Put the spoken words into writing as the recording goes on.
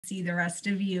see the rest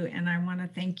of you. And I want to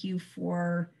thank you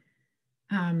for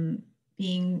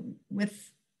being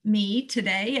with me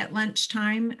today at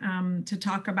lunchtime to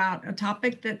talk about a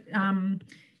topic that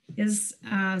is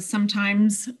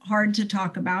sometimes hard to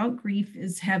talk about. Grief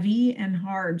is heavy and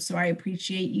hard. So I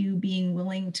appreciate you being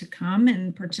willing to come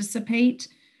and participate.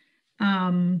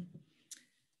 I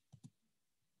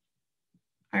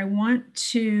want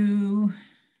to,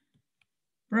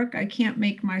 Brooke, I can't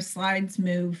make my slides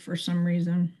move for some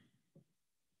reason.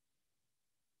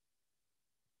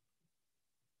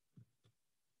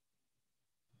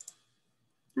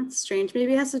 That's strange.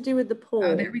 Maybe it has to do with the poll.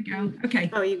 Oh, there we go. Okay.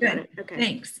 Oh, you got it. Okay.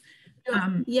 Thanks.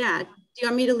 Yeah. Do you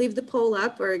want me to leave the poll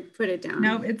up or put it down?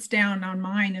 No, it's down on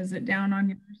mine. Is it down on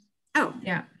yours? Oh.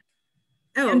 Yeah.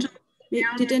 Oh, Angela,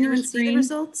 did anyone see the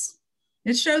results?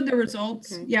 It showed the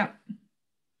results. Okay. Yep.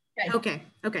 Okay.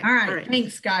 All right.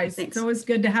 Thanks, guys. Thanks. It's always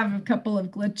good to have a couple of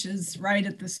glitches right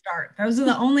at the start. Those are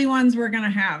the only ones we're going to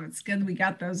have. It's good we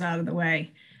got those out of the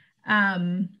way.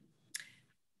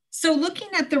 So looking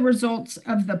at the results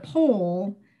of the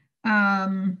poll,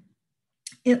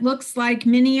 it looks like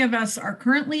many of us are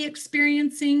currently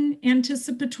experiencing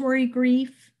anticipatory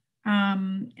grief,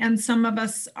 and some of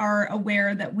us are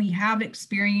aware that we have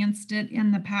experienced it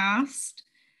in the past.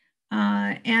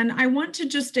 And I want to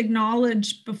just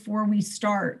acknowledge before we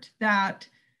start that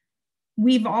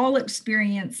we've all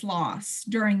experienced loss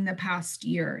during the past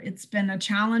year. It's been a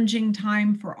challenging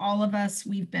time for all of us.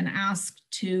 We've been asked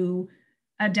to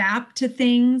adapt to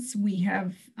things. We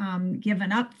have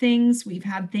given up things. We've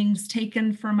had things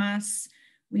taken from us.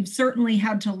 We've certainly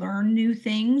had to learn new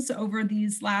things over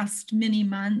these last many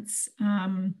months.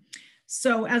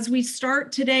 So as we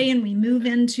start today and we move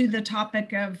into the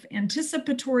topic of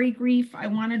anticipatory grief, I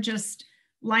want to just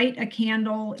light a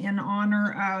candle in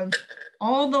honor of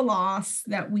all the loss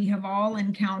that we have all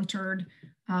encountered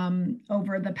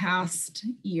over the past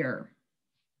year.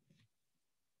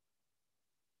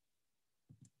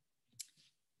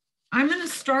 I'm going to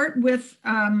start with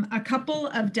a couple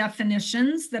of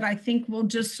definitions that I think will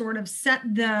just sort of set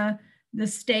the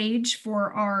stage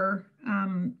for our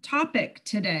topic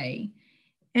today.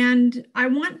 And I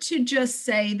want to just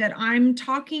say that I'm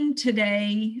talking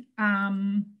today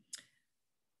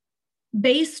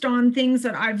based on things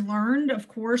that I've learned, of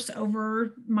course,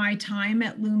 over my time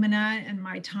at Lumina and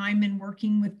my time in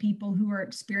working with people who are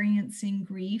experiencing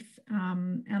grief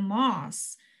and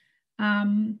loss.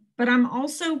 But I'm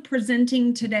also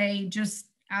presenting today just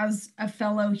as a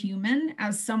fellow human,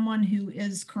 as someone who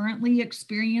is currently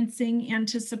experiencing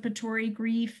anticipatory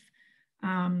grief.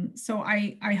 So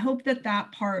I hope that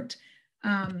that part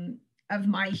of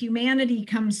my humanity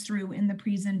comes through in the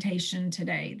presentation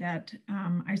today, that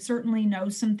I certainly know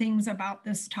some things about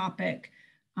this topic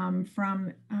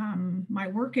from my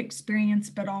work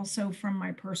experience, but also from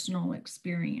my personal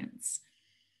experience.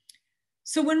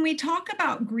 So when we talk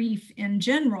about grief in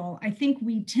general, I think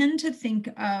we tend to think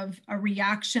of a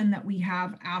reaction that we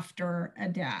have after a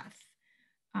death.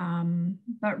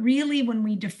 But really, when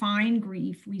we define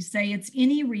grief, we say it's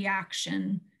any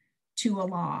reaction to a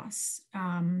loss,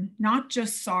 not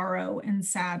just sorrow and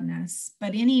sadness,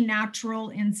 but any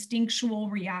natural instinctual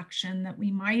reaction that we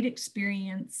might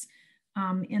experience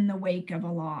in the wake of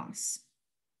a loss.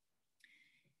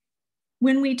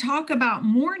 When we talk about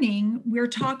mourning, we're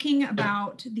talking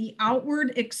about the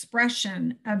outward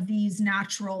expression of these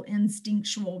natural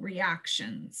instinctual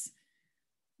reactions.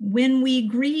 When we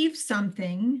grieve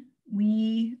something,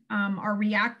 we are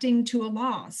reacting to a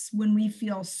loss. When we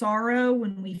feel sorrow,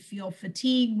 when we feel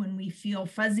fatigue, when we feel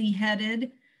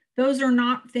fuzzy-headed, those are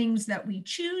not things that we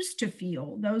choose to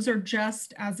feel. Those are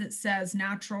just, as it says,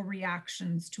 natural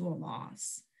reactions to a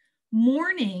loss.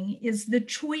 Mourning is the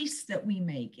choice that we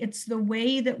make. It's the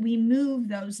way that we move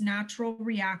those natural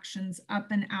reactions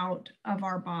up and out of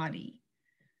our body.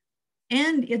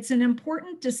 And it's an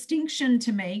important distinction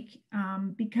to make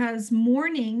because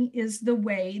mourning is the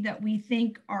way that we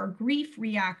think our grief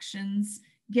reactions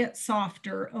get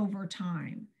softer over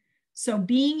time. So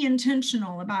being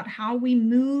intentional about how we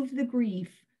move the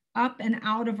grief up and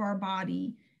out of our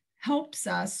body helps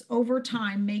us over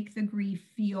time make the grief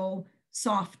feel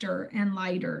softer and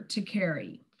lighter to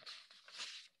carry.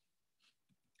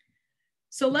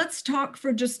 So let's talk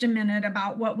for just a minute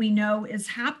about what we know is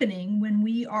happening when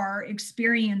we are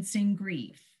experiencing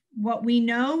grief. What we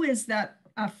know is that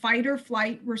a fight or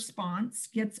flight response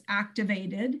gets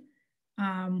activated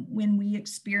when we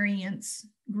experience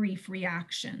grief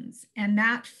reactions. And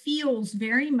that feels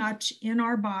very much in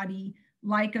our body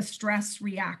like a stress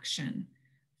reaction.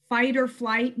 Fight or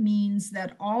flight means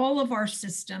that all of our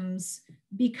systems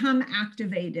become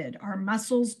activated. Our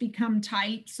muscles become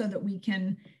tight so that we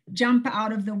can jump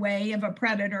out of the way of a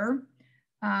predator.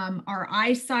 Our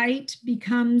eyesight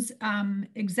becomes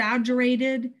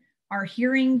exaggerated. Our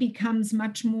hearing becomes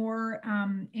much more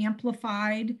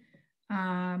amplified.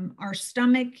 Our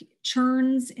stomach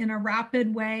churns in a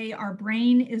rapid way. Our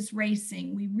brain is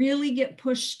racing. We really get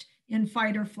pushed in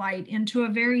fight or flight into a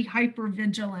very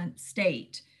hypervigilant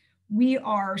state. We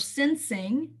are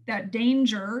sensing that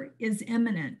danger is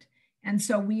imminent. And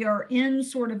so we are in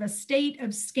sort of a state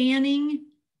of scanning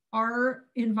our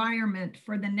environment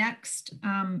for the next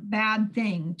bad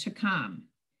thing to come.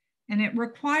 And it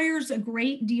requires a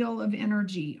great deal of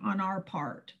energy on our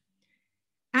part.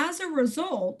 As a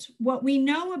result, what we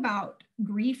know about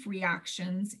grief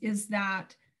reactions is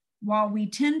that while we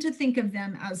tend to think of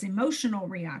them as emotional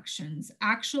reactions,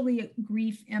 actually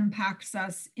grief impacts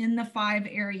us in the 5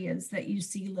 areas that you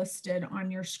see listed on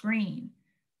your screen: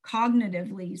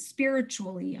 cognitively,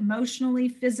 spiritually, emotionally,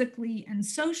 physically, and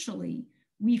socially.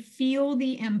 We feel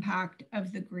the impact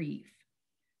of the grief.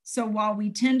 So while we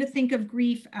tend to think of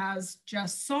grief as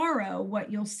just sorrow,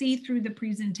 what you'll see through the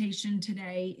presentation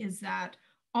today is that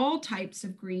all types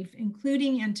of grief,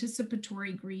 including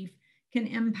anticipatory grief, can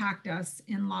impact us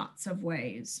in lots of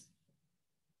ways.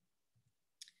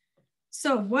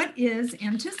 So what is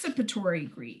anticipatory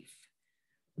grief?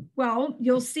 Well,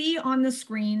 you'll see on the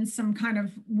screen some kind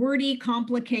of wordy,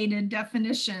 complicated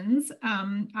definitions,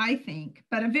 I think,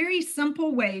 but a very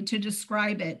simple way to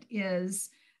describe it is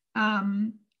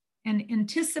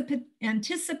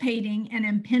anticipating an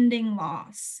impending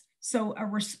loss. So a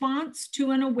response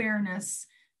to an awareness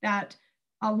that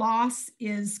a loss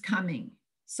is coming.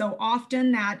 So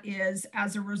often that is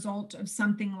as a result of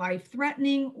something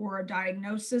life-threatening or a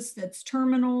diagnosis that's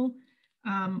terminal.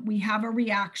 We have a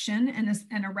reaction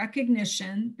and a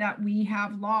recognition that we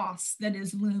have loss that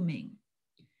is looming.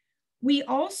 We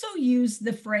also use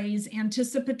the phrase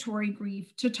anticipatory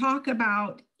grief to talk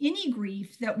about any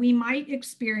grief that we might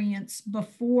experience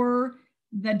before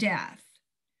the death.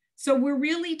 So we're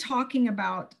really talking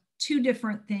about 2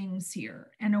 different things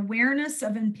here: an awareness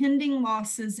of impending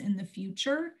losses in the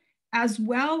future, as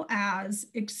well as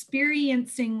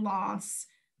experiencing loss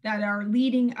that are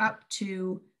leading up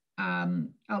to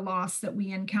a loss that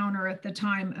we encounter at the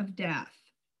time of death.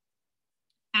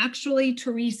 Actually,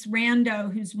 Therese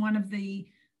Rando, who's one of the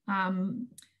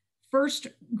first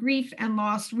grief and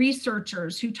loss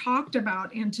researchers who talked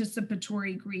about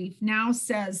anticipatory grief, now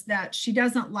says that she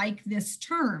doesn't like this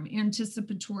term,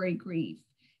 anticipatory grief,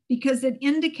 because it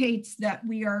indicates that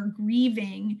we are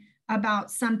grieving about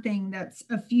something that's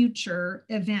a future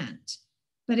event.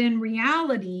 But in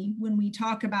reality, when we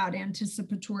talk about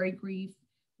anticipatory grief,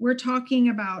 we're talking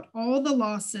about all the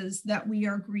losses that we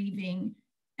are grieving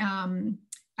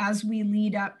as we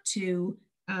lead up to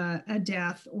a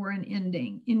death or an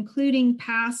ending, including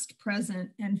past,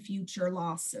 present, and future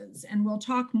losses. And we'll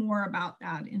talk more about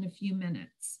that in a few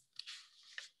minutes.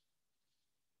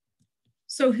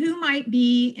 So who might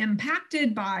be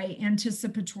impacted by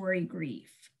anticipatory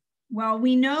grief? Well,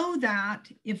 we know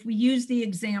that if we use the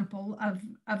example of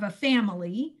a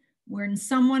family, when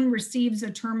someone receives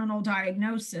a terminal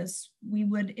diagnosis, we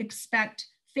would expect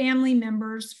family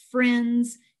members,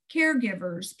 friends,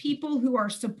 caregivers, people who are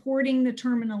supporting the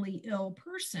terminally ill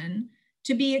person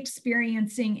to be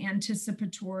experiencing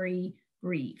anticipatory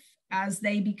grief as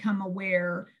they become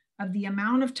aware of the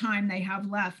amount of time they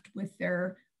have left with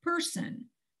their person.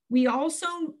 We also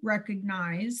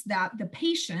recognize that the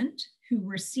patient who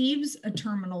receives a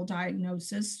terminal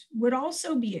diagnosis would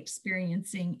also be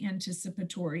experiencing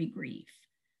anticipatory grief,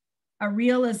 a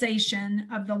realization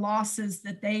of the losses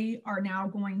that they are now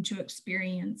going to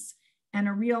experience, and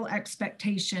a real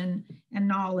expectation and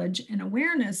knowledge and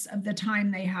awareness of the time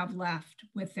they have left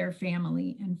with their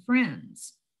family and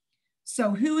friends.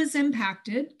 So who is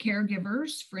impacted?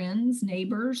 Caregivers, friends,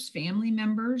 neighbors, family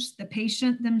members, the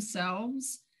patient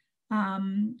themselves.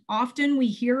 Often we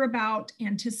hear about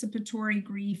anticipatory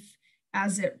grief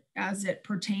as it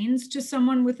pertains to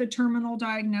someone with a terminal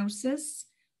diagnosis.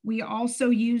 We also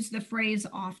use the phrase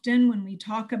often when we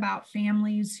talk about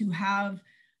families who have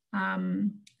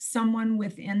someone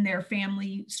within their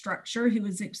family structure who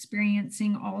is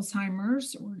experiencing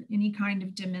Alzheimer's or any kind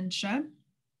of dementia.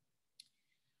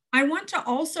 I want to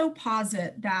also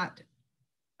posit that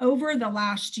over the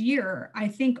last year, I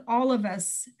think all of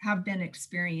us have been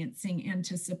experiencing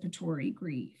anticipatory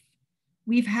grief.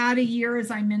 We've had a year,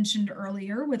 as I mentioned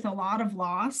earlier, with a lot of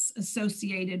loss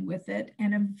associated with it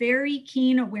and a very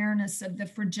keen awareness of the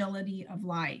fragility of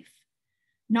life.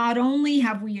 Not only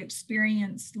have we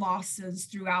experienced losses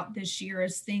throughout this year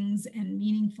as things and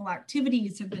meaningful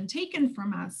activities have been taken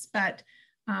from us, but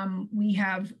we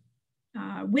have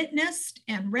witnessed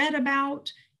and read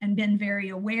about and been very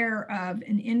aware of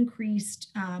an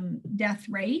increased death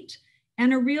rate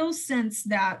and a real sense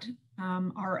that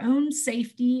our own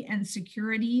safety and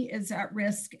security is at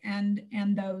risk, and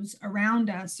those around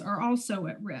us are also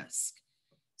at risk.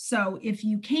 So if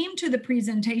you came to the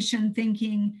presentation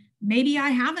thinking, maybe I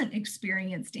haven't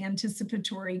experienced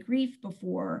anticipatory grief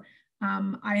before,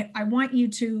 I want you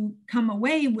to come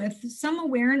away with some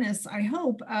awareness, I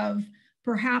hope, of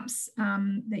perhaps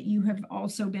that you have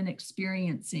also been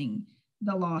experiencing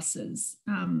the losses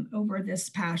over this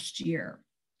past year.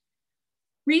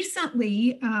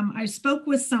 Recently, I spoke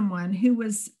with someone who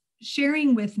was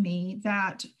sharing with me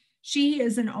that she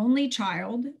is an only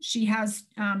child. She has,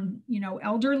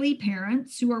 elderly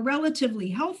parents who are relatively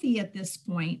healthy at this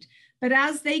point, but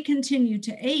as they continue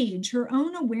to age, her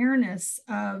own awareness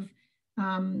of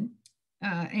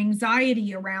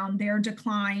anxiety around their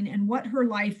decline and what her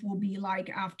life will be like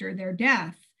after their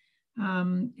death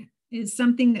is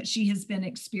something that she has been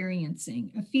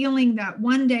experiencing, a feeling that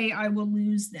one day I will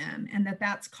lose them, and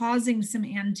that's causing some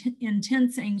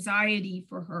intense anxiety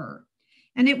for her.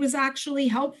 And it was actually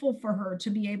helpful for her to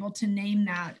be able to name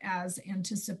that as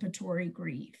anticipatory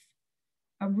grief,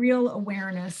 a real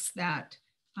awareness that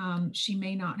she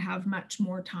may not have much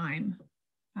more time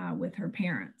with her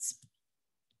parents.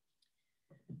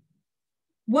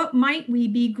 What might we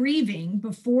be grieving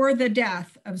before the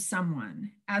death of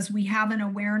someone, as we have an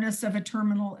awareness of a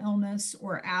terminal illness,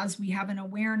 or as we have an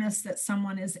awareness that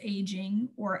someone is aging,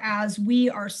 or as we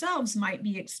ourselves might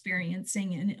be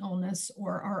experiencing an illness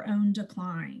or our own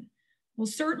decline? Well,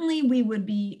 certainly we would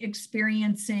be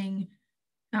experiencing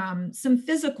some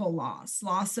physical loss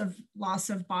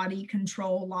of body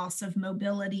control, loss of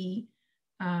mobility,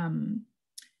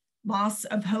 loss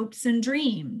of hopes and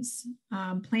dreams,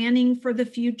 planning for the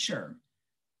future.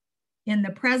 In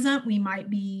the present, we might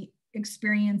be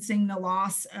experiencing the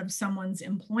loss of someone's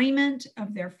employment,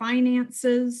 of their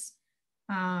finances,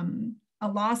 a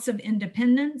loss of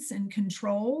independence and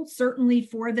control, certainly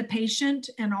for the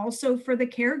patient and also for the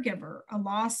caregiver, a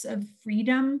loss of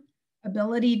freedom,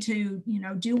 ability to,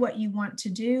 do what you want to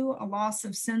do, a loss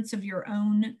of sense of your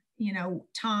own,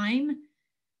 time.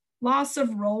 Loss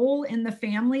of role in the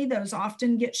family, those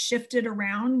often get shifted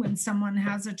around when someone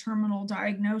has a terminal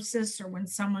diagnosis or when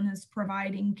someone is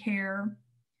providing care.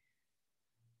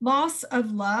 Loss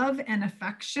of love and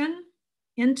affection,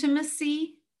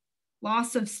 intimacy,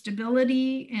 loss of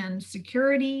stability and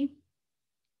security.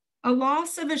 A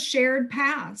loss of a shared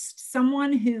past,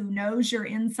 someone who knows your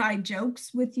inside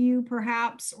jokes with you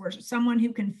perhaps, or someone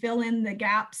who can fill in the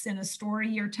gaps in a story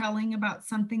you're telling about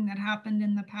something that happened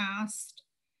in the past.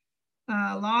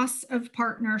 Loss of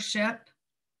partnership.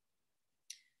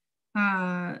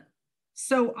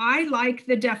 So I like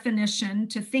the definition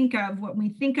to think of, when we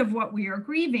think of what we are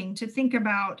grieving, to think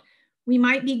about, we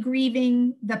might be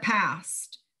grieving the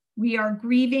past. We are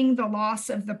grieving the loss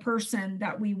of the person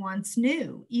that we once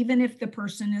knew, even if the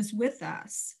person is with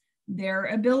us. Their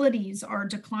abilities are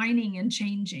declining and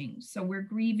changing. So we're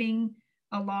grieving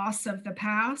a loss of the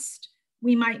past.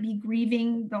 We might be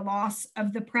grieving the loss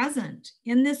of the present.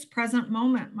 In this present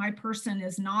moment, my person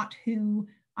is not who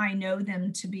I know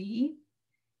them to be.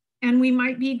 And we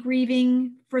might be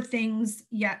grieving for things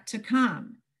yet to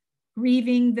come,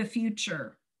 grieving the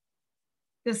future.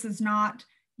 This is not,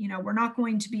 we're not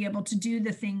going to be able to do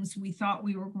the things we thought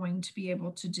we were going to be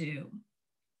able to do.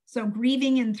 So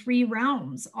grieving in 3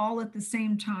 realms all at the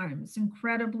same time is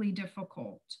incredibly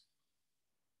difficult.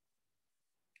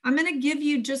 I'm going to give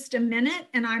you just a minute,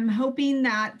 and I'm hoping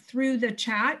that through the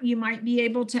chat, you might be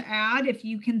able to add, if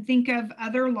you can think of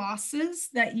other losses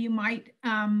that you might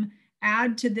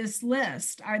add to this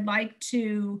list. I'd like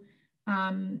to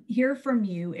hear from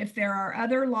you if there are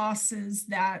other losses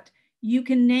that you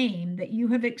can name that you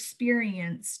have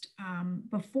experienced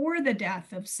before the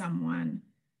death of someone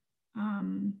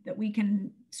that we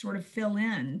can sort of fill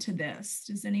in to this.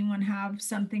 Does anyone have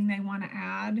something they want to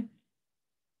add?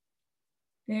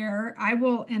 There, I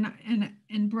will,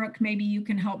 and Brooke, maybe you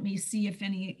can help me see if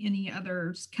any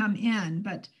others come in,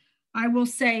 but I will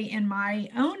say in my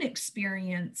own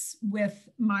experience with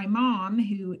my mom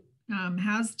who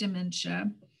has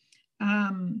dementia,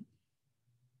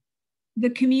 the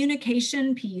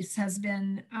communication piece has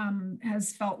been,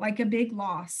 has felt like a big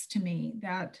loss to me,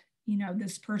 that,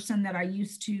 this person that I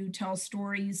used to tell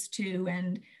stories to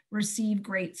and receive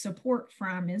great support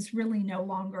from is really no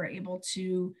longer able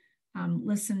to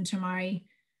listen to my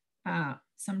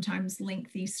sometimes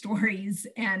lengthy stories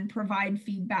and provide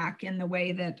feedback in the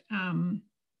way that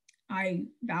I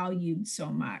valued so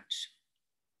much.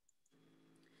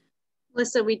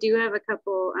 Melissa, we do have a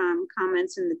couple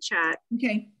comments in the chat.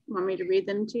 Okay. Want me to read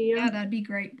them to you? Yeah, that'd be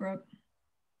great, Brooke.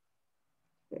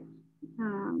 Okay.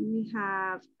 We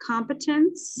have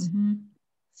competence,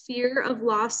 fear of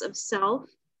loss of self,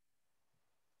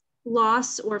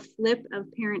 loss or flip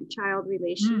of parent-child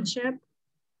relationship.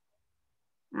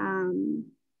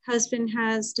 Husband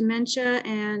has dementia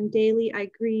and daily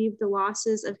I grieve the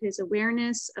losses of his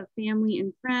awareness of family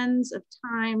and friends, of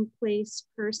time, place,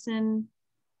 person,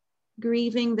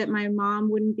 grieving that my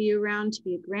mom wouldn't be around to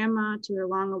be a grandma to her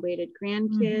long-awaited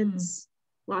grandkids,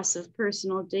 loss of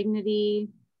personal dignity,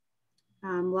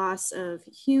 loss of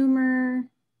humor.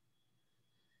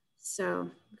 So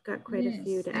we've got quite a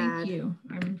few to add. Thank you.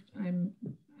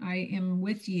 I am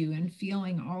with you and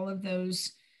feeling all of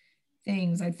those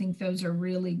things. I think those are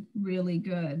really, really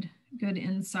good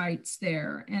insights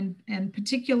there. And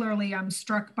particularly I'm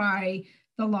struck by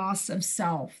the loss of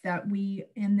self, that we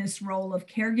in this role of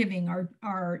caregiving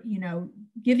are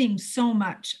giving so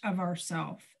much of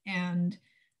ourself, and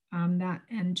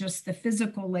and just the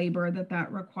physical labor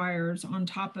that requires, on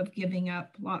top of giving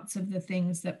up lots of the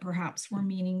things that perhaps were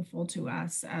meaningful to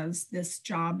us, as this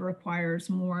job requires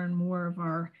more and more of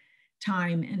our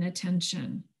time and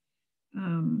attention.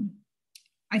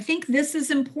 I think this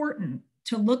is important,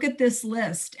 to look at this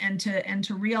list and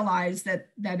to realize that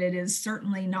it is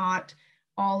certainly not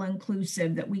all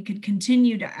inclusive, that we could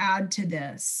continue to add to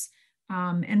this.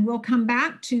 And we'll come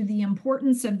back to the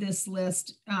importance of this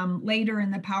list later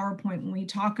in the PowerPoint when we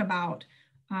talk about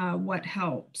what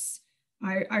helps.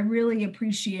 I really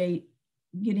appreciate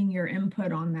getting your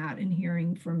input on that and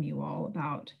hearing from you all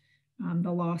about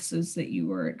the losses that you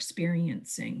were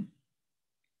experiencing.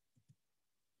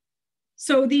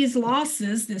 So these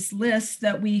losses, this list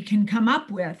that we can come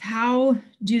up with, how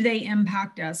do they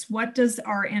impact us? What does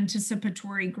our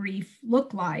anticipatory grief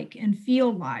look like and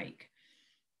feel like?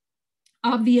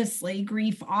 Obviously,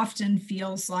 grief often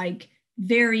feels like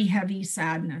very heavy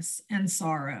sadness and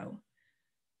sorrow.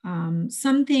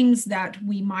 Some things that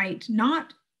we might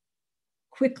not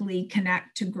quickly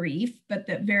connect to grief, but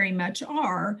that very much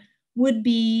are, would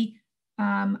be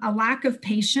a lack of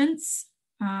patience,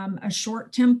 a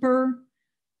short temper.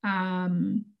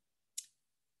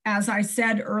 As I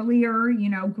said earlier,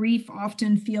 grief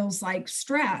often feels like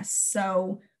stress.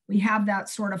 So we have that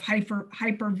sort of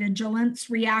hypervigilance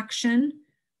reaction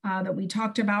that we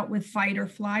talked about with fight or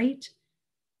flight.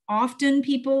 Often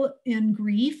people in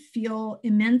grief feel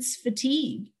immense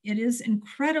fatigue. It is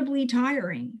incredibly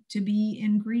tiring to be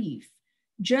in grief.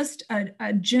 Just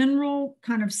a general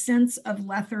kind of sense of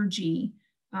lethargy,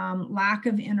 lack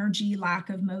of energy, lack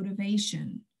of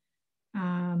motivation.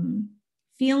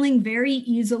 Feeling very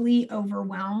easily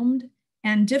overwhelmed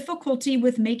and difficulty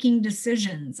with making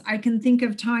decisions. I can think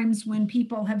of times when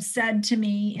people have said to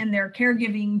me in their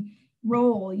caregiving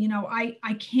role,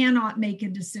 I cannot make a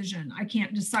decision. I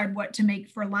can't decide what to make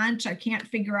for lunch. I can't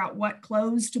figure out what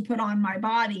clothes to put on my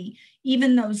body.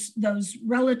 Even those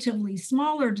relatively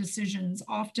smaller decisions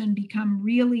often become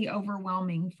really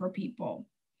overwhelming for people.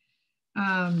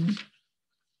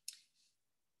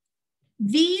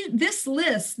 This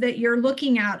list that you're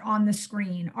looking at on the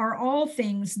screen are all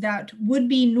things that would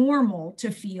be normal to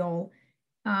feel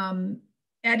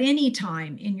at any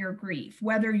time in your grief,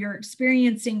 whether you're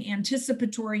experiencing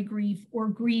anticipatory grief or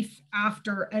grief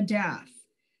after a death.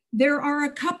 There are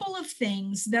a couple of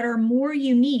things that are more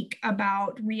unique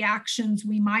about reactions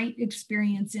we might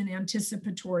experience in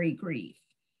anticipatory grief.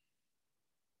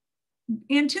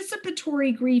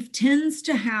 Anticipatory grief tends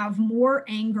to have more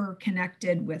anger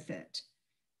connected with it.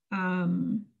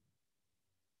 And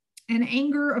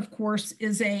anger, of course,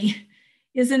 is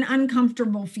an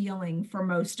uncomfortable feeling for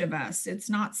most of us. It's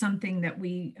not something that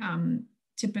we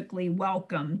typically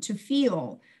welcome to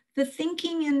feel. The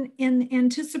thinking in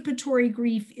anticipatory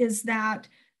grief is that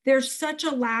there's such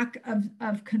a lack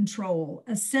of control,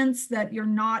 a sense that you're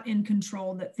not in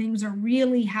control, that things are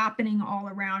really happening all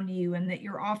around you and that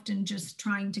you're often just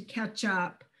trying to catch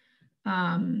up.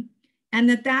 And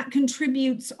that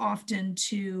contributes often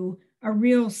to a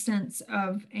real sense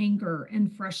of anger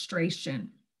and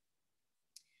frustration.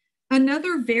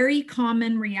 Another very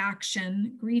common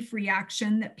reaction, grief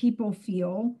reaction that people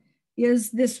feel,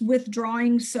 is this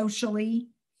withdrawing socially,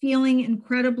 feeling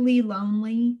incredibly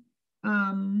lonely,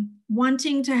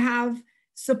 wanting to have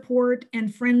support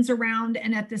and friends around,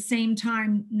 and at the same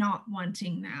time not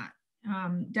wanting that,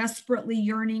 desperately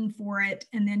yearning for it,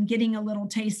 and then getting a little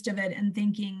taste of it and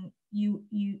thinking,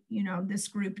 this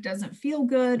group doesn't feel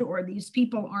good, or these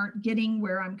people aren't getting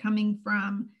where I'm coming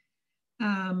from.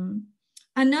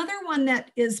 Another one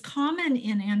that is common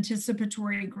in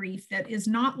anticipatory grief that is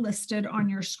not listed on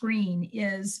your screen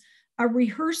is a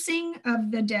rehearsing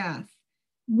of the death,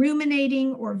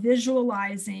 ruminating or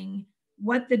visualizing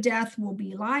what the death will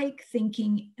be like,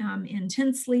 thinking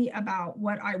intensely about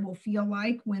what I will feel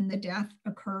like when the death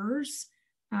occurs.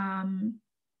 And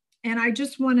I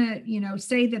just want to,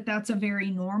 say that that's a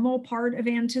very normal part of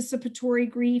anticipatory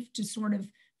grief, to sort of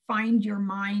find your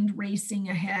mind racing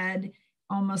ahead,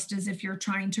 almost as if you're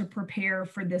trying to prepare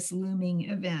for this looming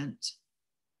event.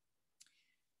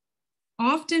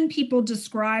 Often people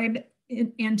describe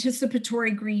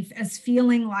anticipatory grief as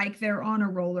feeling like they're on a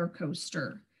roller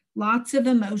coaster. Lots of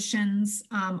emotions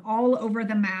all over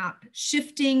the map,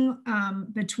 shifting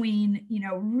between,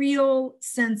 real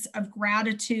sense of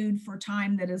gratitude for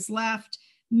time that is left,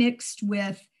 mixed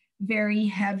with very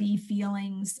heavy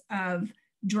feelings of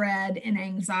dread and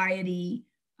anxiety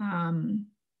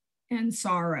and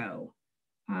sorrow.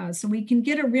 So we can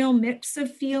get a real mix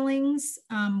of feelings.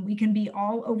 We can be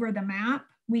all over the map.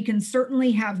 We can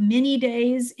certainly have many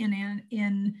days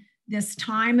in this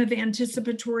time of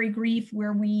anticipatory grief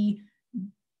where we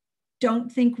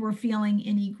don't think we're feeling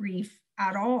any grief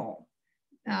at all.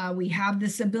 We have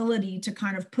this ability to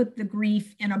kind of put the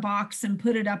grief in a box and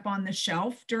put it up on the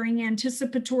shelf during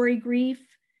anticipatory grief,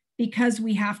 because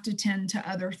we have to tend to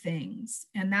other things.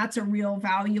 And that's a real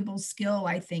valuable skill,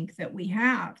 I think, that we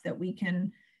have, that we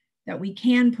can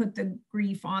put the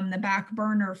grief on the back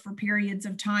burner for periods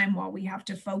of time while we have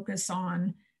to focus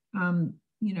on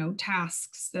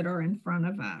tasks that are in front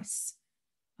of us.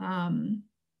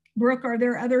 Brooke, are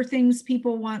there other things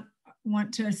people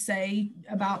want to say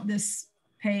about this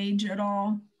page at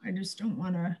all? I just don't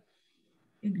want to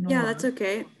ignore. Yeah, that's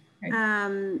okay.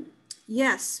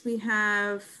 Yes, we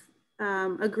have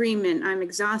agreement. I'm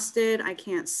exhausted. I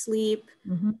can't sleep.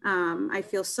 I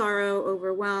feel sorrow,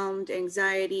 overwhelmed,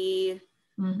 anxiety,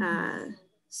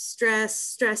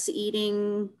 stress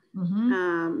eating.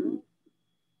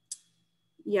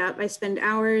 Yep, I spend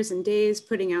hours and days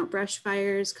putting out brush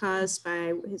fires caused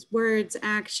by his words,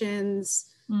 actions.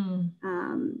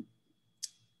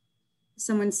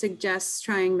 Someone suggests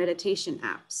trying meditation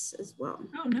apps as well.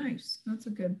 Oh, nice. That's a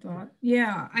good thought.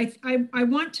 Yeah, I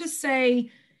want to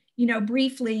say,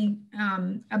 briefly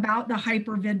about the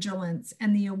hypervigilance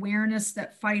and the awareness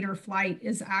that fight or flight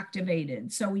is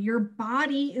activated. So your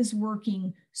body is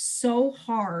working so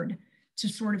hard to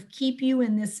sort of keep you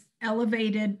in this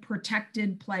elevated,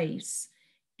 protected place.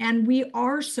 And we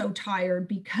are so tired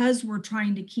because we're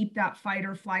trying to keep that fight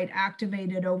or flight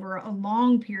activated over a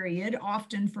long period.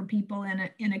 Often for people in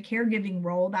a caregiving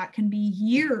role, that can be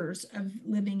years of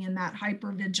living in that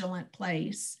hypervigilant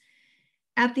place.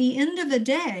 At the end of the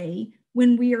day,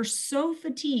 when we are so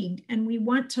fatigued and we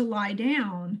want to lie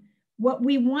down, what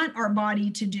we want our body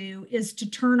to do is to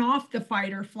turn off the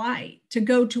fight or flight, to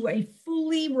go to a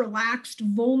fully relaxed,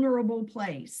 vulnerable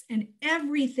place. And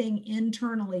everything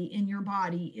internally in your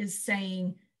body is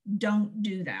saying, don't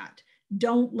do that.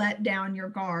 Don't let down your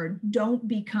guard. Don't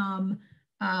become,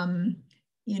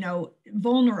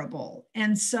 vulnerable.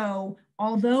 And so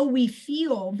although we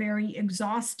feel very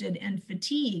exhausted and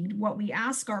fatigued, what we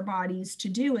ask our bodies to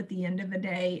do at the end of the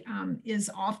day is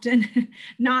often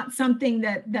not something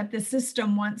that the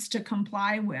system wants to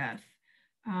comply with.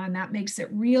 And that makes it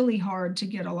really hard to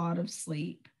get a lot of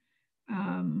sleep.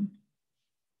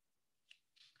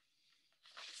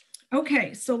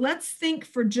 Okay, so let's think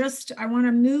for I want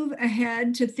to move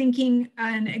ahead to thinking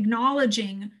and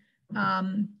acknowledging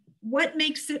what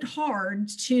makes it hard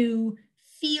to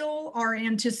feel our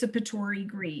anticipatory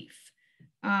grief.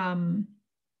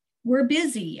 We're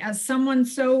busy, as someone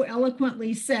so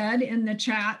eloquently said in the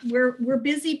chat, we're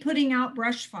busy putting out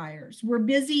brush fires. We're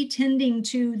busy tending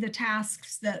to the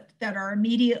tasks that are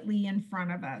immediately in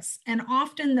front of us. And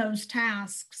often those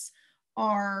tasks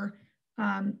are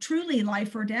truly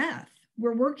life or death.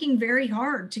 We're working very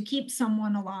hard to keep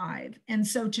someone alive. And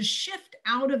so to shift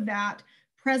out of that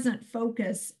present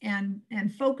focus and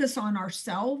focus on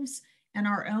ourselves and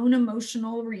our own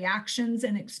emotional reactions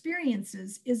and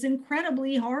experiences is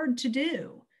incredibly hard to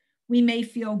do. We may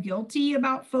feel guilty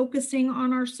about focusing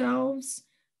on ourselves.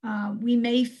 We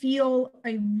may feel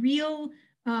a real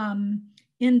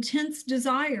intense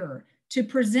desire to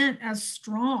present as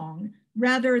strong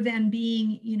rather than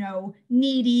being,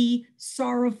 needy,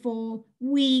 sorrowful,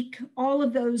 weak, all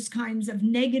of those kinds of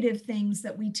negative things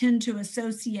that we tend to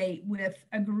associate with,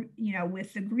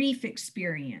 with the grief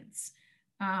experience.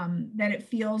 that it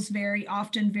feels very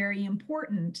often very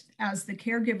important as the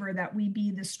caregiver that we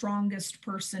be the strongest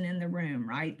person in the room,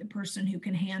 right? The person who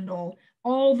can handle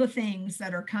all the things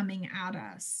that are coming at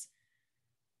us.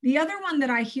 The other one that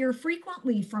I hear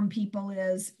frequently from people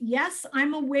is, yes,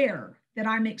 I'm aware that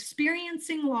I'm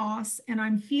experiencing loss and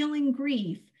I'm feeling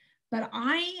grief, but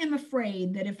I am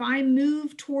afraid that if I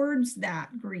move towards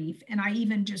that grief and I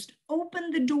even just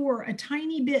open the door a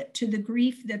tiny bit to the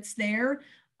grief that's there,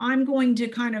 I'm going to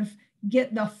kind of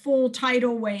get the full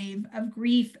tidal wave of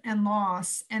grief and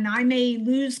loss, and I may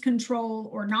lose control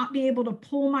or not be able to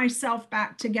pull myself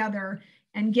back together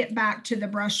and get back to the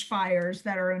brush fires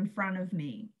that are in front of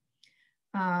me.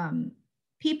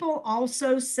 People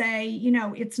also say, you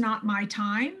know, it's not my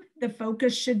time. The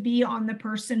focus should be on the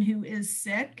person who is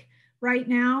sick right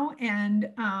now, and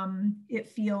it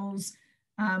feels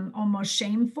almost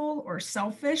shameful or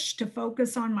selfish to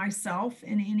focus on myself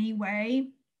in any way.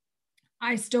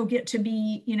 I still get to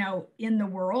be, you know, in the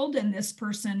world, and this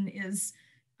person is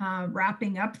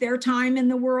wrapping up their time in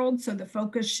the world, so the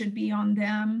focus should be on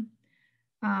them.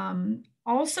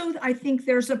 Also, I think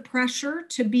there's a pressure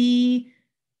to be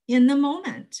in the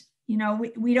moment. You know,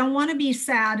 we don't want to be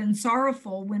sad and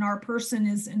sorrowful when our person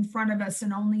is in front of us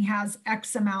and only has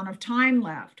X amount of time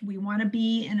left. We want to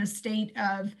be in a state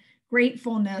of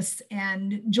gratefulness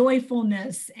and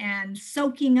joyfulness and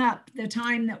soaking up the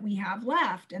time that we have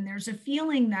left. And there's a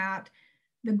feeling that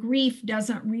the grief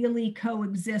doesn't really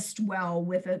coexist well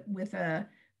with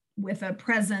a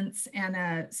presence and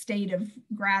a state of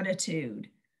gratitude.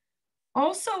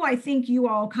 Also, I think you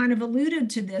all kind of alluded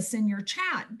to this in your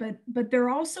chat, but there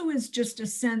also is just a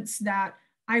sense that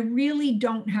I really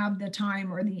don't have the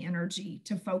time or the energy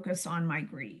to focus on my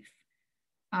grief.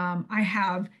 I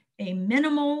have a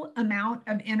minimal amount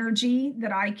of energy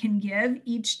that I can give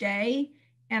each day,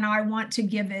 and I want to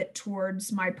give it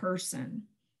towards my person.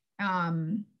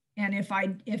 And if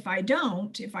I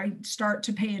start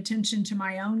to pay attention to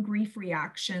my own grief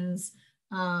reactions,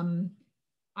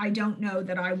 I don't know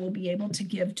that I will be able to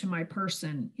give to my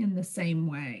person in the same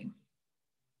way.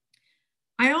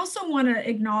 I also want to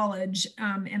acknowledge,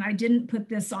 and I didn't put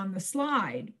this on the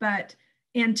slide, but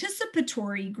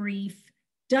anticipatory grief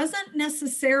doesn't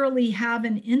necessarily have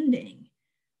an ending.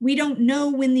 We don't know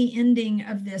when the ending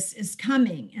of this is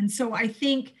coming. And so I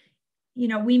think, you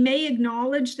know, we may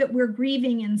acknowledge that we're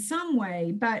grieving in some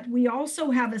way, but we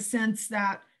also have a sense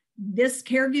that this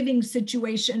caregiving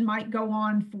situation might go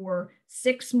on for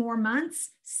 6 more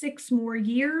months, 6 more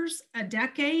years, a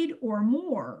decade or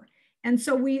more. And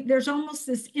so there's almost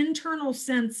this internal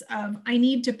sense of, I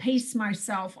need to pace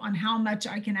myself on how much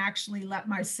I can actually let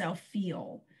myself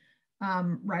feel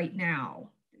right now,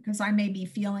 because I may be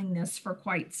feeling this for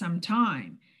quite some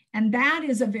time. And that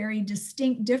is a very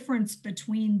distinct difference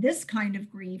between this kind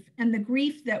of grief and the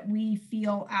grief that we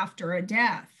feel after a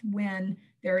death, when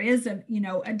there is a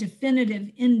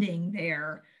definitive ending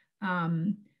there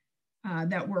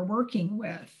that we're working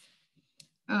with.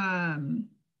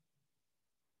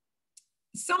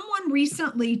 Someone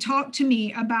recently talked to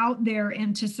me about their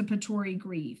anticipatory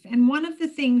grief. And one of the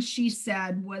things she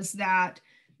said was that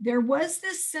there was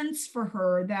this sense for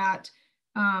her that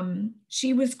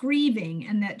she was grieving,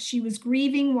 and that she was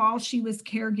grieving while she was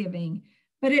caregiving,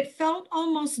 but it felt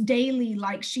almost daily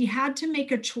like she had to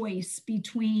make a choice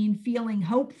between feeling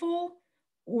hopeful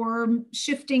or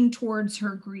shifting towards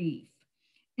her grief,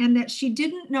 and that she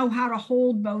didn't know how to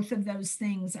hold both of those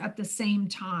things at the same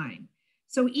time.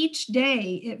 So each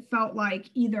day it felt like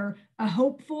either a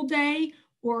hopeful day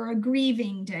or a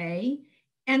grieving day,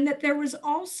 and that there was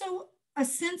also a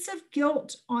sense of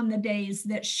guilt on the days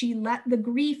that she let the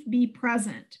grief be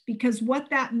present, because what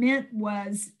that meant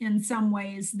was, in some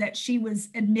ways, that she was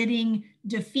admitting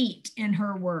defeat, in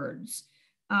her words.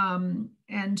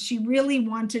 And she really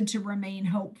wanted to remain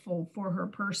hopeful for her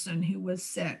person who was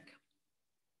sick.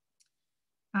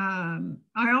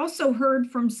 I also heard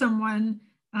from someone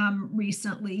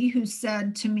recently who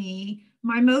said to me,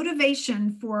 my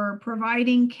motivation for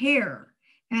providing care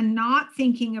and not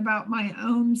thinking about my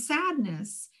own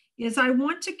sadness is I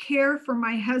want to care for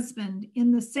my husband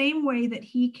in the same way that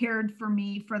he cared for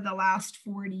me for the last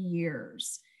 40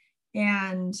 years.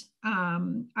 And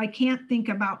I can't think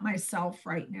about myself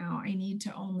right now. I need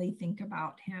to only think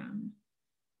about him.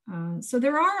 So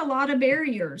there are a lot of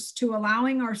barriers to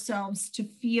allowing ourselves to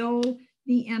feel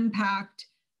the impact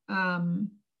of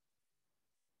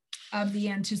the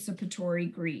anticipatory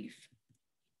grief.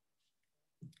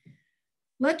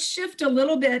 Let's shift a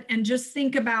little bit and just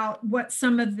think about what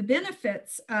some of the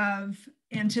benefits of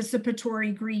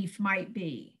anticipatory grief might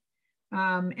be.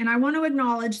 And I want to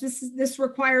acknowledge this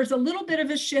requires a little bit of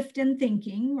a shift in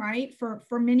thinking, right?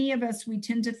 For many of us, we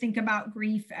tend to think about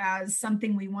grief as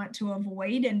something we want to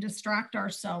avoid and distract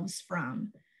ourselves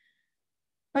from.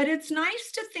 But it's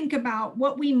nice to think about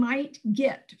what we might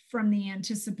get from the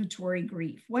anticipatory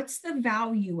grief. What's the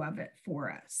value of it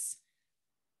for us?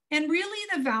 And really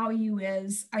the value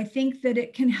is, I think that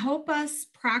it can help us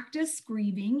practice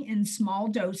grieving in small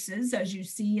doses, as you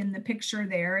see in the picture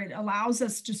there. It allows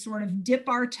us to sort of dip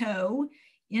our toe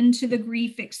into the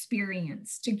grief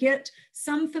experience, to get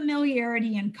some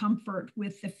familiarity and comfort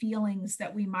with the feelings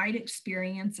that we might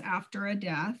experience after a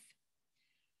death.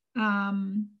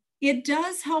 It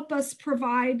does help us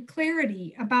provide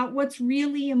clarity about what's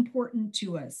really important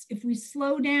to us. If we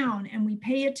slow down and we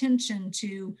pay attention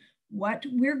to what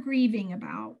we're grieving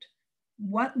about,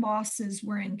 what losses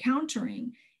we're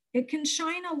encountering, it can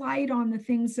shine a light on the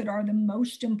things that are the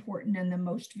most important and the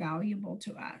most valuable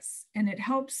to us. And it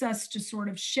helps us to sort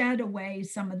of shed away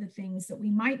some of the things that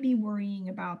we might be worrying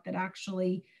about that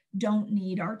actually don't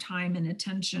need our time and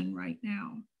attention right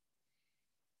now.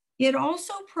 It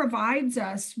also provides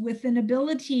us with an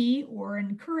ability or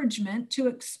encouragement to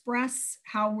express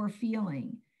how we're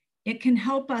feeling. It can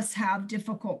help us have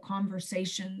difficult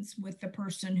conversations with the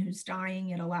person who's dying.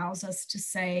 It allows us to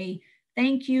say,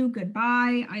 thank you,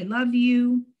 goodbye, I love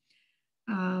you.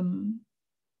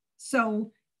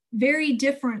 So very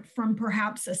different from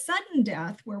perhaps a sudden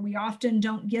death, where we often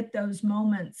don't get those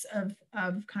moments of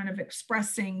kind of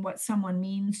expressing what someone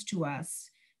means to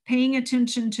us. Paying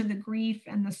attention to the grief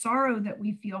and the sorrow that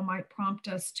we feel might prompt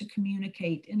us to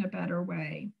communicate in a better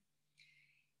way.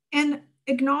 And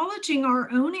acknowledging our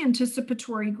own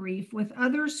anticipatory grief with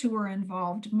others who are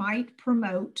involved might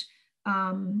promote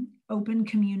open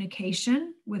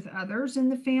communication with others in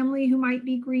the family who might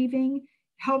be grieving,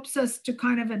 helps us to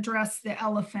kind of address the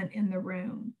elephant in the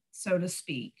room, so to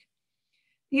speak.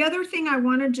 The other thing I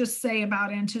want to just say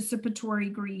about anticipatory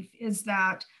grief is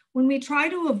that when we try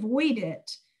to avoid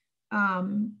it,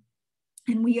 and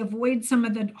we avoid some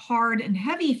of the hard and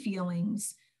heavy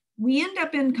feelings, we end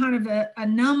up in kind of a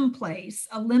numb place,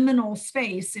 a liminal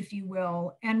space, if you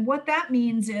will. And what that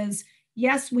means is,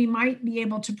 yes, we might be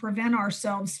able to prevent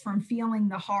ourselves from feeling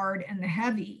the hard and the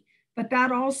heavy, but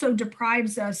that also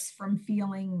deprives us from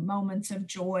feeling moments of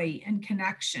joy and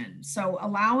connection. So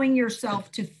allowing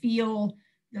yourself to feel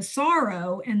the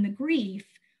sorrow and the grief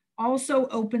also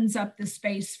opens up the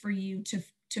space for you to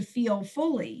feel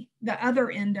fully the other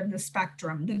end of the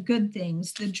spectrum, the good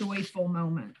things, the joyful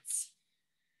moments.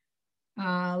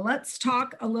 Let's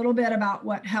talk a little bit about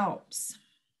what helps.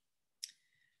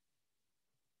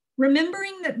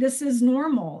 Remembering that this is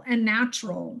normal and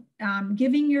natural,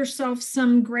 giving yourself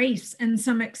some grace and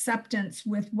some acceptance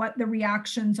with what the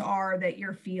reactions are that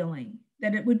you're feeling,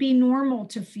 that it would be normal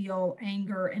to feel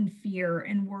anger and fear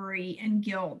and worry and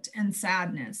guilt and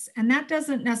sadness. And that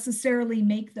doesn't necessarily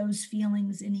make those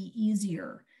feelings any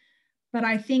easier. But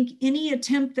I think any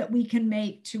attempt that we can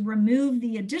make to remove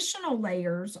the additional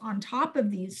layers on top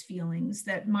of these feelings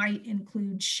that might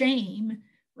include shame,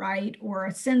 right, or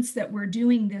a sense that we're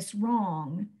doing this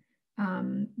wrong,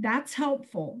 that's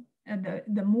helpful.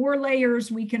 The more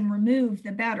layers we can remove,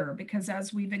 the better, because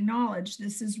as we've acknowledged,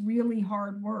 this is really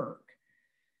hard work.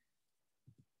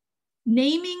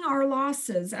 Naming our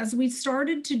losses, as we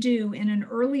started to do in an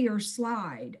earlier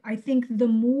slide, I think the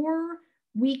more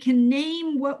we can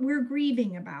name what we're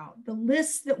grieving about, the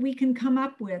list that we can come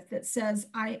up with that says,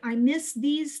 I miss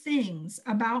these things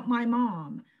about my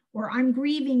mom, or I'm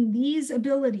grieving these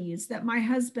abilities that my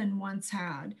husband once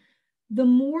had. The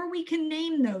more we can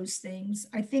name those things,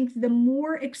 I think the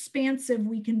more expansive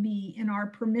we can be in our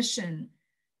permission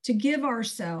to give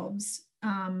ourselves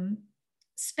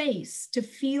space to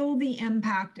feel the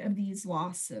impact of these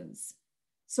losses.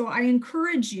 So I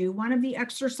encourage you, one of the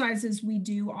exercises we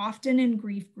do often in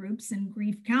grief groups and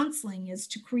grief counseling is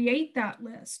to create that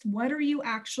list. What are you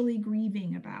actually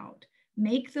grieving about?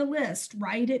 Make the list,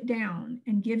 write it down,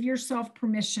 and give yourself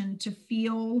permission to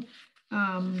feel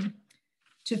the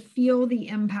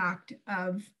impact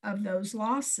of those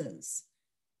losses.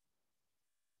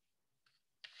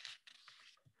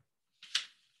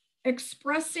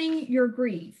 Expressing your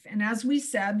grief. And as we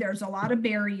said, there's a lot of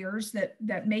barriers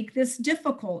that make this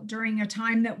difficult during a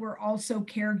time that we're also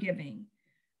caregiving.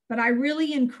 But I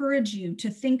really encourage you to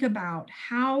think about,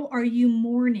 how are you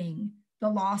mourning the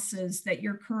losses that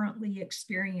you're currently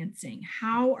experiencing?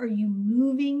 How are you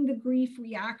moving the grief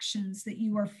reactions that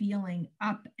you are feeling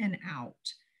up and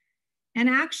out? And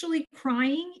actually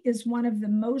crying is one of the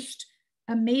most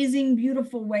amazing,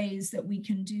 beautiful ways that we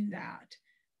can do that.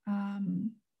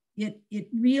 it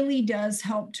really does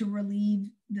help to relieve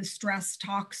the stress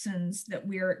toxins that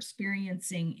we're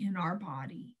experiencing in our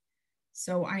body.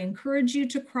 So I encourage you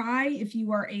to cry if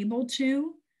you are able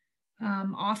to.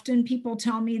 Often people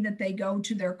tell me that they go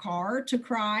to their car to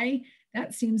cry.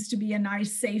 That seems to be a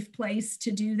nice, safe place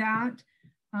to do that.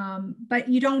 But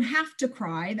you don't have to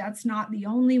cry. That's not the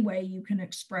only way you can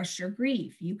express your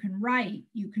grief. You can write,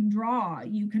 you can draw,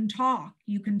 you can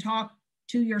talk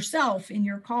to yourself in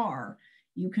your car.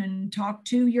 You can talk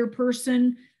to your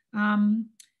person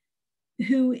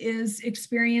who is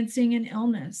experiencing an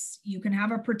illness. You can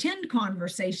have a pretend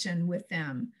conversation with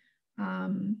them.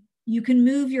 You can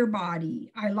move your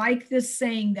body. I like this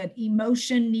saying that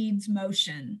emotion needs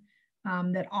motion,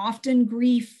 that often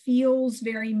grief feels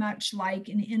very much like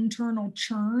an internal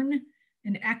churn,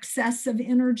 an excess of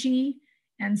energy.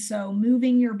 And so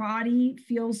moving your body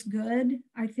feels good,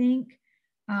 I think.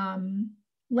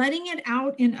 Letting it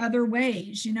out in other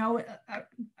ways, you know,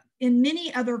 in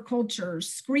many other cultures,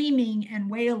 screaming and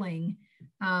wailing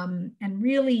and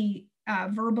really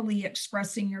verbally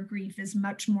expressing your grief is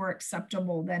much more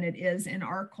acceptable than it is in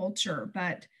our culture.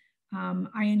 But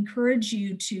I encourage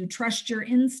you to trust your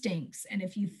instincts. And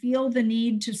if you feel the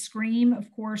need to scream, of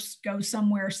course, go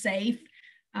somewhere safe.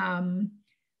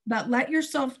 But let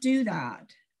yourself do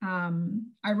that.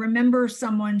 I remember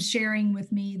someone sharing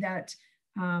with me that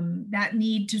that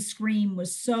need to scream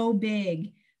was so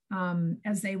big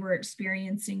as they were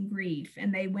experiencing grief,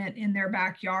 and they went in their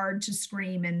backyard to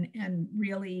scream and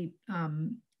really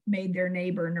made their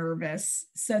neighbor nervous.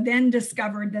 So then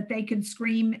discovered that they could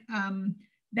scream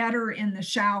better in the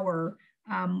shower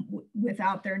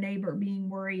without their neighbor being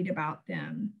worried about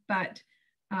them. But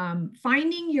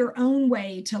finding your own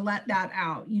way to let that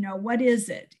out, you know, what is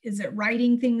it? Is it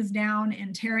writing things down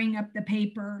and tearing up the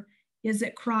paper? Is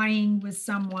it crying with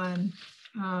someone?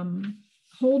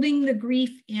 Holding the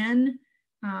grief in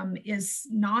is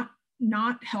not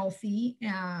healthy,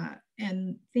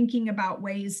 and thinking about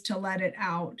ways to let it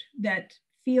out that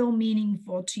feel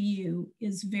meaningful to you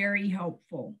is very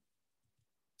helpful.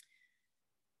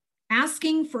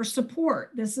 Asking for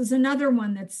support. This is another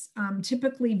one that's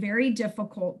typically very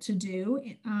difficult to do,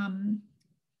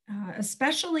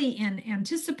 especially in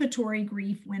anticipatory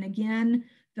grief, when again,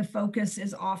 the focus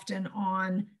is often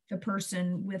on the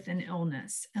person with an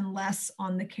illness and less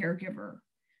on the caregiver.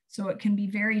 So it can be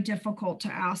very difficult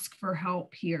to ask for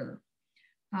help here.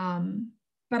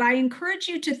 But I encourage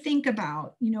you to think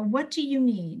about, you know, what do you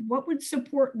need? What would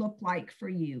support look like for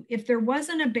you? If there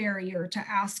wasn't a barrier to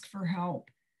ask for help,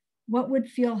 what would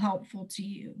feel helpful to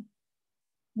you?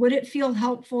 Would it feel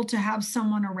helpful to have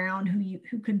someone around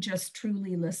who could just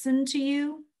truly listen to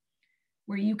you,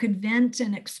 where you could vent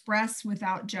and express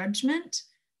without judgment?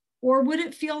 Or would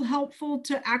it feel helpful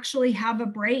to actually have a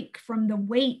break from the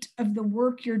weight of the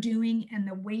work you're doing and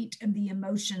the weight of the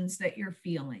emotions that you're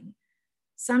feeling?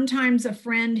 Sometimes a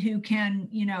friend who can,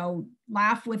 you know,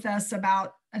 laugh with us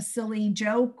about a silly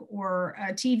joke or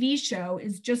a TV show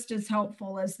is just as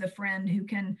helpful as the friend who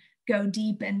can go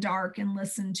deep and dark and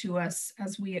listen to us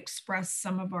as we express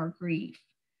some of our grief.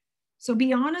 So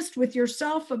be honest with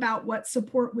yourself about what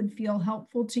support would feel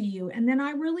helpful to you. And then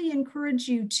I really encourage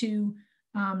you to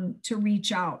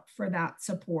reach out for that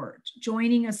support.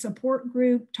 Joining a support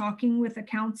group, talking with a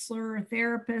counselor, a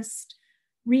therapist,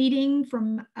 reading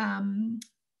from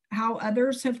how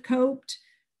others have coped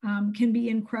can be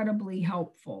incredibly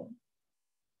helpful.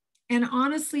 And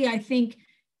honestly, I think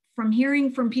from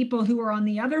hearing from people who are on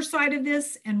the other side of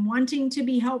this and wanting to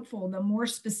be helpful, the more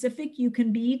specific you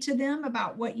can be to them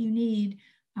about what you need,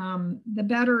 the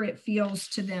better it feels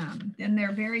to them. Then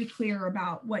they're very clear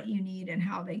about what you need and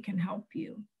how they can help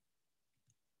you.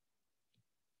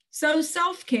 So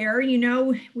self-care, you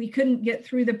know, we couldn't get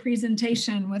through the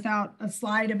presentation without a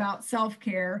slide about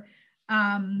self-care.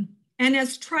 And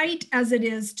as trite as it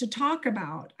is to talk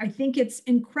about, I think it's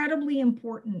incredibly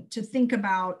important to think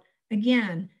about,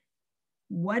 again,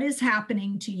 what is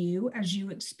happening to you as you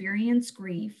experience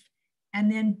grief,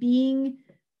 and then being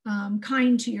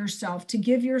kind to yourself, to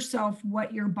give yourself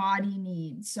what your body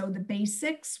needs. So the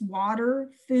basics,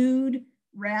 water, food,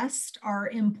 rest are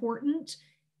important.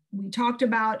 We talked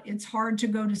about it's hard to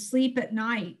go to sleep at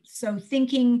night. So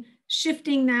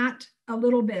shifting that a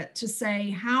little bit to say,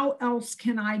 how else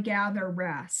can I gather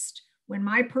rest? When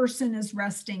my person is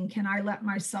resting, can I let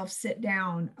myself sit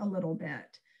down a little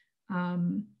bit?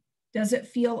 Does it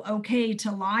feel okay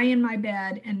to lie in my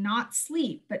bed and not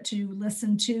sleep, but to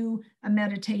listen to a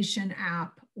meditation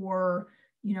app or,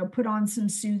 you know, put on some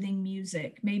soothing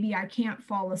music? Maybe I can't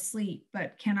fall asleep,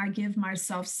 but can I give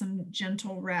myself some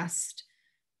gentle rest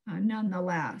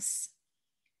nonetheless?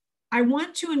 I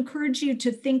want to encourage you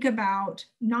to think about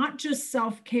not just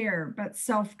self-care, but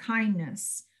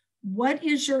self-kindness. What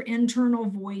is your internal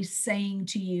voice saying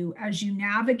to you as you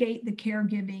navigate the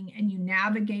caregiving and you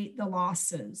navigate the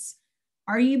losses?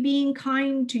 Are you being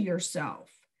kind to yourself?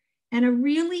 And a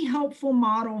really helpful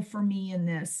model for me in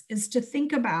this is to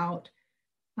think about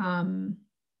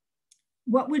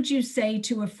what would you say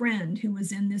to a friend who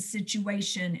was in this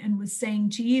situation and was saying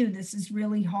to you, this is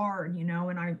really hard, you know,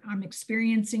 and I'm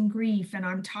experiencing grief and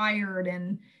I'm tired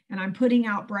and I'm putting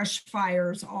out brush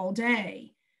fires all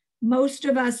day. Most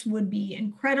of us would be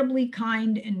incredibly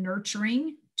kind and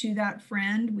nurturing to that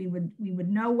friend. We would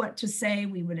know what to say.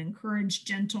 We would encourage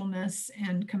gentleness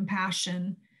and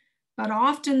compassion. But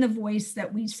often the voice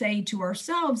that we say to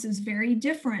ourselves is very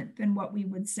different than what we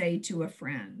would say to a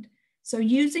friend. So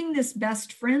using this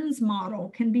best friends model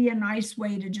can be a nice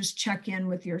way to just check in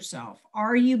with yourself.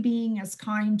 Are you being as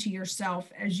kind to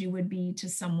yourself as you would be to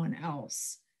someone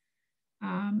else?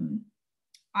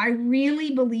 I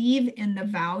really believe in the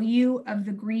value of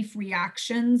the grief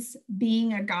reactions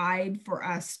being a guide for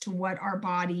us to what our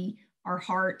body, our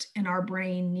heart, and our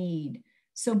brain need.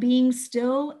 So being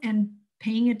still and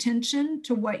paying attention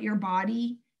to what your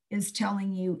body is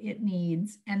telling you it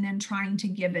needs, and then trying to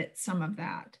give it some of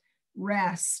that.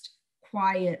 Rest,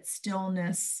 quiet,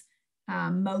 stillness,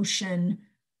 motion,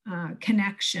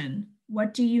 connection.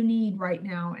 What do you need right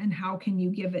now, and how can you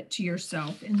give it to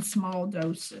yourself in small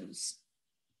doses?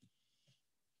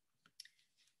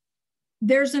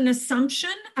 There's an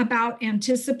assumption about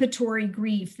anticipatory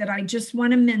grief that I just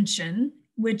want to mention,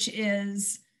 which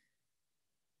is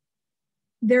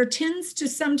there tends to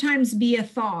sometimes be a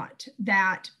thought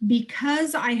that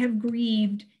because I have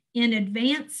grieved in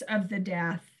advance of the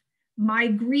death, my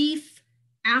grief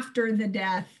after the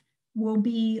death will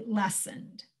be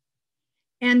lessened.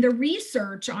 And the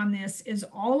research on this is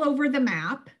all over the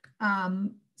map,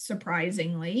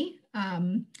 surprisingly.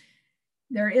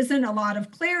 There isn't a lot of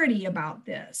clarity about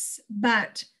this,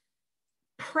 but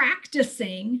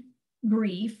practicing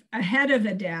grief ahead of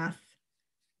a death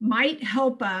might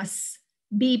help us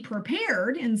be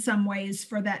prepared in some ways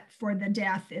for the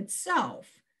death itself.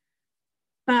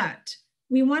 But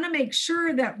we want to make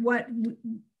sure that what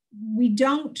we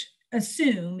don't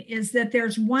assume is that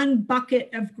there's one bucket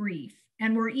of grief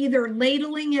and we're either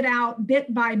ladling it out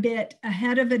bit by bit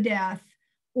ahead of a death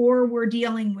or we're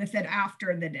dealing with it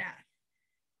after the death.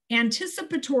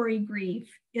 Anticipatory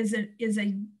grief is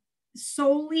a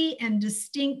solely and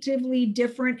distinctively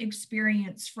different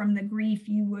experience from the grief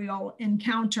you will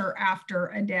encounter after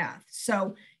a death.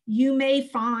 So you may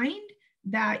find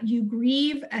that you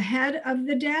grieve ahead of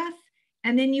the death,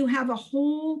 and then you have a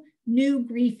whole new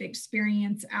grief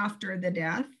experience after the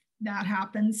death. That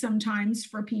happens sometimes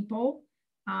for people.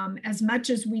 As much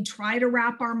as we try to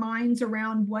wrap our minds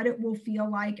around what it will feel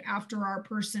like after our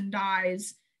person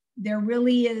dies, there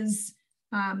really is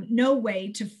no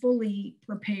way to fully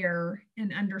prepare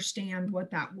and understand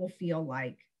what that will feel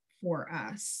like for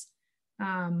us.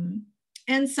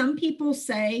 And some people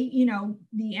say, you know,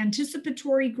 the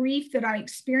anticipatory grief that I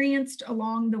experienced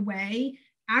along the way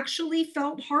actually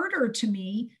felt harder to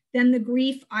me than the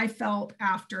grief I felt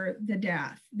after the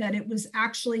death, that it was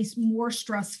actually more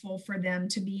stressful for them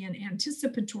to be in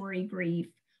anticipatory grief,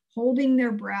 holding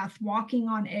their breath, walking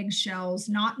on eggshells,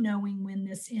 not knowing when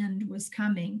this end was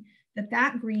coming,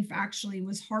 that grief actually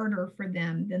was harder for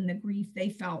them than the grief they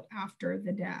felt after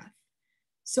the death.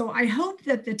 So I hope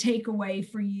that the takeaway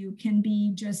for you can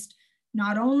be just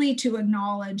not only to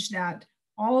acknowledge that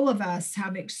all of us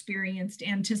have experienced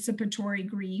anticipatory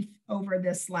grief over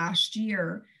this last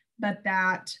year, but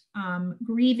that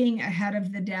grieving ahead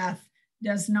of the death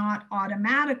does not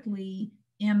automatically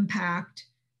impact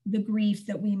the grief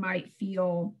that we might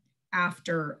feel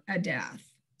after a death.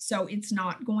 So it's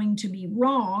not going to be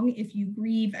wrong if you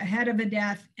grieve ahead of a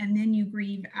death and then you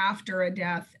grieve after a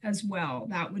death as well.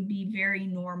 That would be very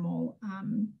normal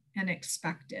and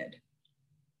expected.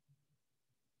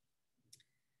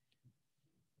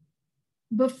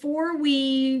 Before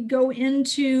we go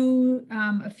into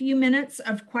a few minutes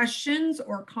of questions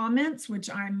or comments, which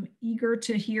I'm eager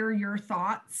to hear your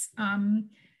thoughts and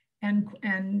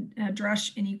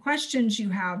address any questions you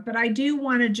have, but I do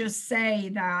want to just say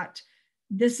that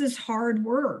this is hard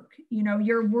work. You know,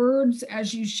 your words,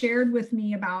 as you shared with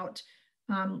me about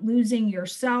losing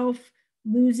yourself,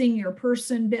 losing your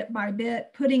person bit by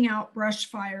bit, putting out brush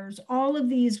fires, all of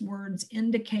these words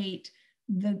indicate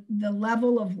the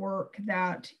level of work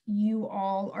that you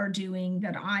all are doing,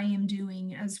 that I am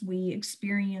doing as we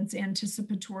experience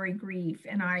anticipatory grief.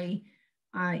 And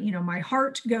you know, my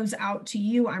heart goes out to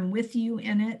you. I'm with you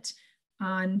in it.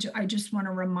 And I just want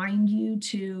to remind you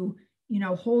to,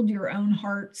 hold your own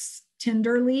hearts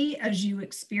tenderly as you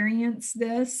experience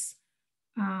this.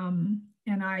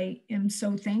 And I am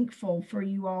so thankful for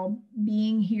you all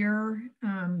being here,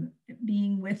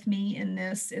 being with me in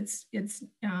this. It's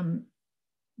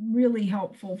really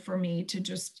helpful for me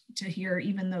to hear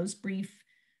even those brief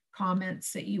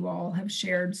comments that you all have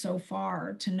shared so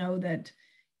far, to know that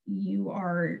you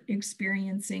are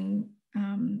experiencing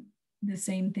the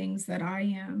same things that I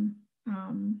am.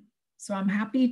 So I'm happy